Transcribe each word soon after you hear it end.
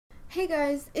Hey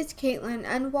guys, it's Caitlin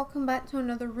and welcome back to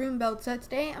another room build. So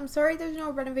today, I'm sorry there's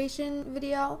no renovation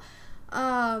video.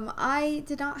 I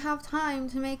did not have time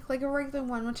to make like a regular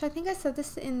one, which I think I said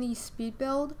this in the speed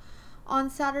build on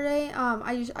Saturday.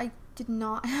 I did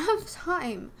not have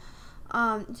time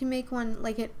to make one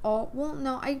like at all. Well,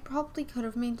 no, I probably could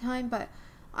have made time, but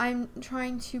I'm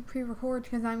trying to pre-record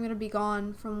because I'm gonna be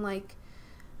gone from like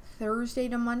Thursday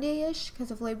to Monday-ish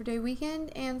because of Labor Day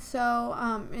weekend, and so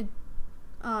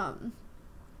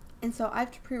and so I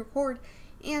have to pre-record,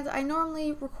 and I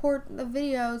normally record the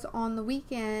videos on the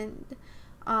weekend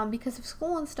because of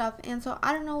school and stuff, and so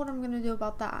I don't know what I'm gonna do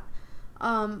about that,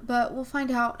 but we'll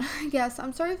find out. I guess.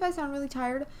 I'm sorry if I sound really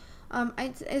tired.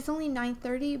 It's only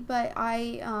 9:30, but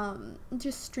I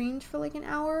just streamed for like an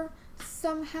hour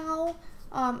somehow.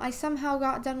 I somehow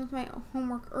got done with my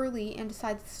homework early and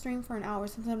decided to stream for an hour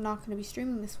since I'm not going to be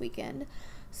streaming this weekend.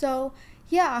 So,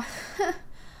 yeah.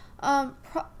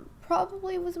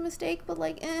 Probably was a mistake, but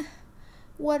like,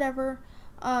 whatever.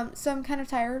 So I'm kind of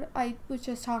tired. I was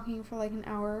just talking for like an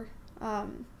hour. Oh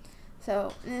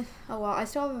well. I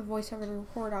still have a voiceover to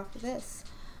record after this.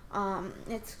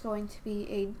 It's going to be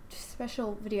a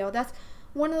special video. That's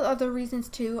one of the other reasons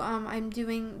too. I'm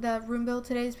doing the room build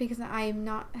today is because I'm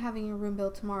not having a room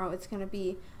build tomorrow. It's going to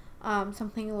be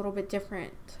something a little bit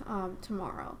different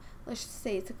tomorrow. Let's just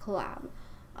say it's a collab.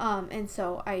 And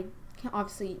so I can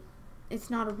obviously, it's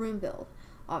not a room build,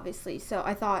 obviously. So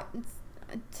I thought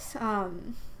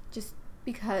just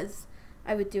because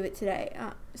I would do it today,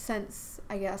 since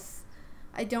I guess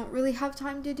I don't really have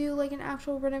time to do like an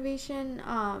actual renovation.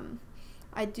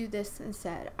 I'd do this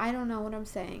instead. I don't know what I'm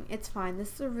saying. It's fine.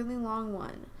 This is a really long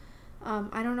one.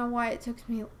 I don't know why it took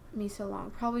me so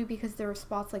long. Probably because there were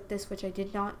spots like this which I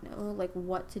did not know like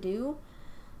what to do.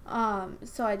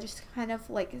 So I just kind of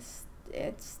like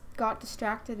it's got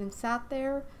distracted and sat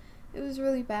there. It was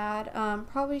really bad.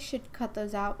 Probably should cut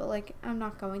those out, but like I'm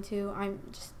not going to. I'm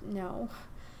just no.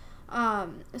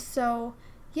 So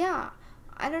yeah,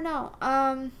 I don't know.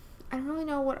 I don't really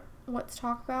know what to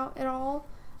talk about at all.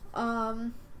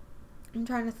 I'm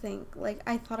trying to think. Like,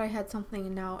 I thought I had something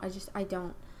and now I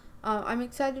don't. I'm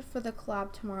excited for the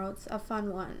collab tomorrow. It's a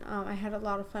fun one. I had a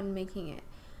lot of fun making it.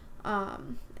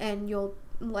 And you'll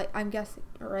like, I'm guessing,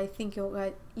 or I think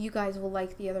you guys will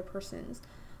like the other person's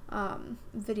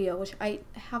video, which I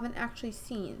haven't actually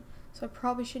seen. So I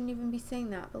probably shouldn't even be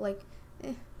saying that, but like,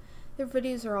 their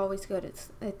videos are always good.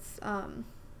 It's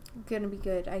gonna be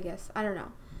good, I guess. I don't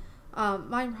know.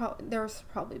 Theirs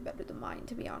probably better than mine,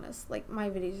 to be honest. Like, my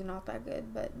videos are not that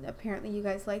good, but apparently you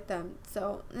guys like them,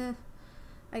 so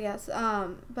I guess.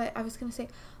 But I was gonna say,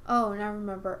 oh, and I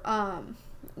remember,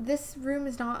 this room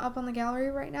is not up on the gallery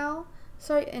right now.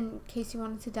 Sorry, in case you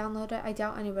wanted to download it. I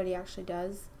doubt anybody actually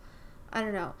does. I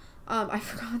don't know. I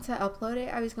forgot to upload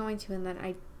it. I was going to, and then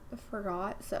I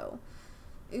forgot, so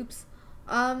oops.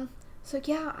 So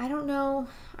yeah, I don't know.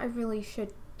 I really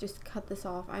should just cut this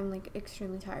off. I'm like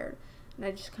extremely tired and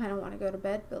I just kind of want to go to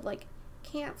bed, but like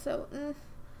can't, so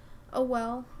oh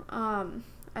well.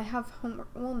 I have homework.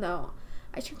 Well, no,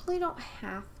 I technically don't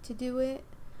have to do it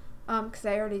because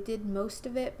I already did most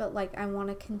of it, but like I want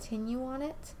to continue on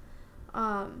it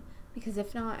because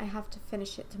if not I have to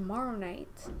finish it tomorrow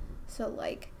night. So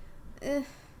like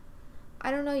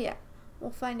I don't know yet. We'll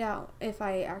find out if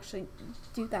I actually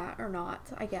do that or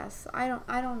not, I guess. I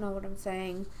don't know what I'm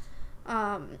saying.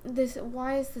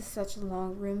 Why is this such a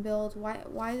long room build?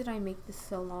 Why did I make this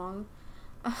so long?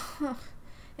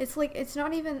 It's like, there's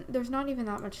not even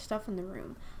that much stuff in the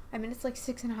room. I mean, it's like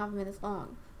 6.5 minutes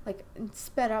long. Like, it's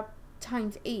sped up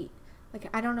times 8. Like,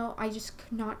 I don't know. I just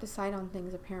could not decide on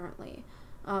things, apparently.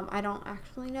 I don't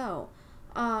actually know.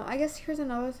 I guess here's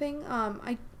another thing.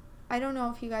 I don't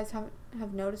know if you guys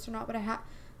have noticed or not, but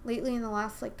lately in the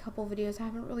last like couple videos I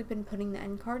haven't really been putting the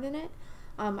end card in it.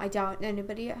 I doubt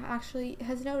anybody actually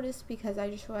has noticed because I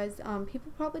just realized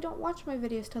people probably don't watch my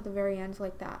videos till the very end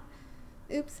like that.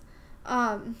 Oops.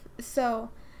 So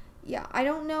yeah, I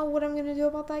don't know what I'm gonna do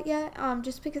about that yet.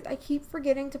 Just because I keep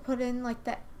forgetting to put in like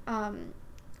the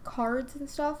cards and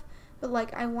stuff, but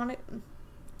like I want to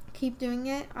keep doing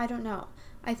it. I don't know.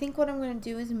 I think what I'm gonna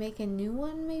do is make a new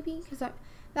one maybe, because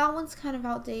that one's kind of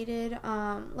outdated.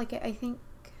 Like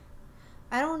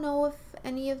I don't know if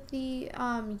any of the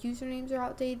usernames are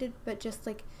outdated, but just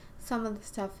like some of the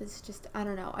stuff is just, I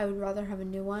don't know. I would rather have a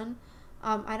new one.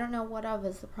 I don't know what of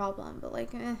is the problem, but like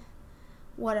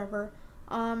whatever.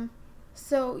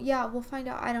 So yeah, we'll find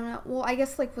out. I don't know. Well, I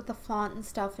guess like with the font and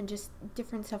stuff and just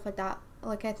different stuff like that.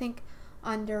 Like I think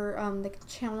under the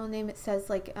channel name it says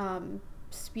like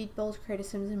speed build, creative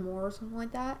sims and more or something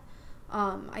like that.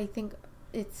 I think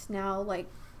it's now like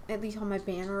at least on my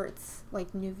banner, it's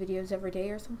like new videos every day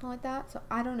or something like that. So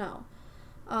I don't know.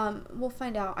 We'll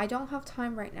find out. I don't have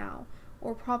time right now,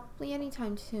 or probably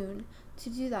anytime soon, to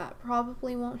do that.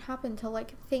 Probably won't happen till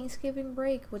like Thanksgiving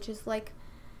break, which is like,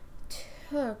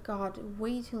 God,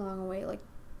 way too long away. Like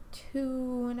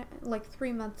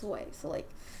 3 months away. So like,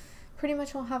 pretty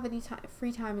much won't have any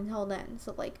free time until then.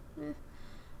 So like,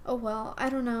 oh well. I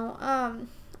don't know.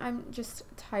 I'm just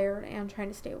tired and trying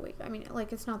to stay awake. I mean,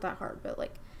 like, it's not that hard, but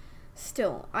like,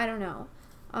 still, I don't know.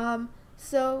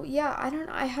 So yeah,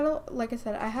 like I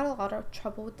said, I had a lot of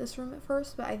trouble with this room at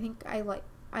first, but I think I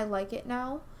like it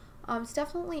now. It's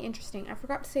definitely interesting. I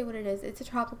forgot to say what it is. It's a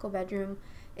tropical bedroom.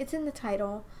 It's in the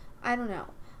title. I don't know.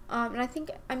 And I think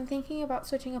I'm thinking about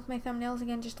switching up my thumbnails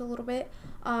again just a little bit.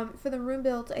 For the room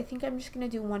builds, I think I'm just gonna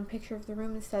do one picture of the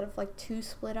room instead of like 2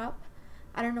 split up.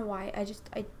 I don't know why.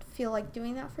 I feel like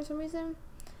doing that for some reason.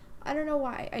 I don't know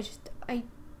why.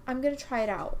 I'm gonna try it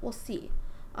out. We'll see.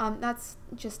 That's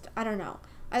just, I don't know.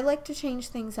 I like to change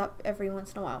things up every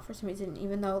once in a while for some reason,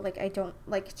 even though like I don't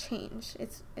like change.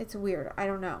 It's weird. I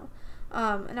don't know.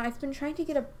 And I've been trying to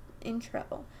get a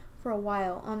intro for a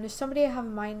while. There's somebody I have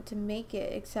in mind to make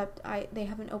it, except they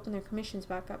haven't opened their commissions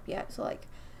back up yet. So like,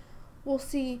 we'll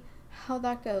see how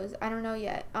that goes. I don't know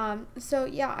yet. So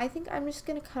yeah, I think I'm just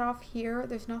gonna cut off here.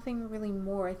 There's nothing really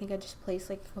more. I think I just placed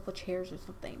like a couple chairs or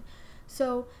something.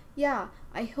 So yeah,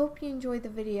 I hope you enjoyed the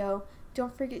video.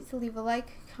 Don't forget to leave a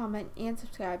like, comment, and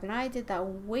subscribe. And I did that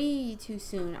way too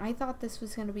soon. I thought this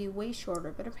was going to be way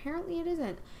shorter, but apparently it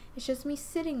isn't. It's just me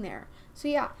sitting there. So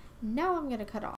yeah, now I'm going to cut off.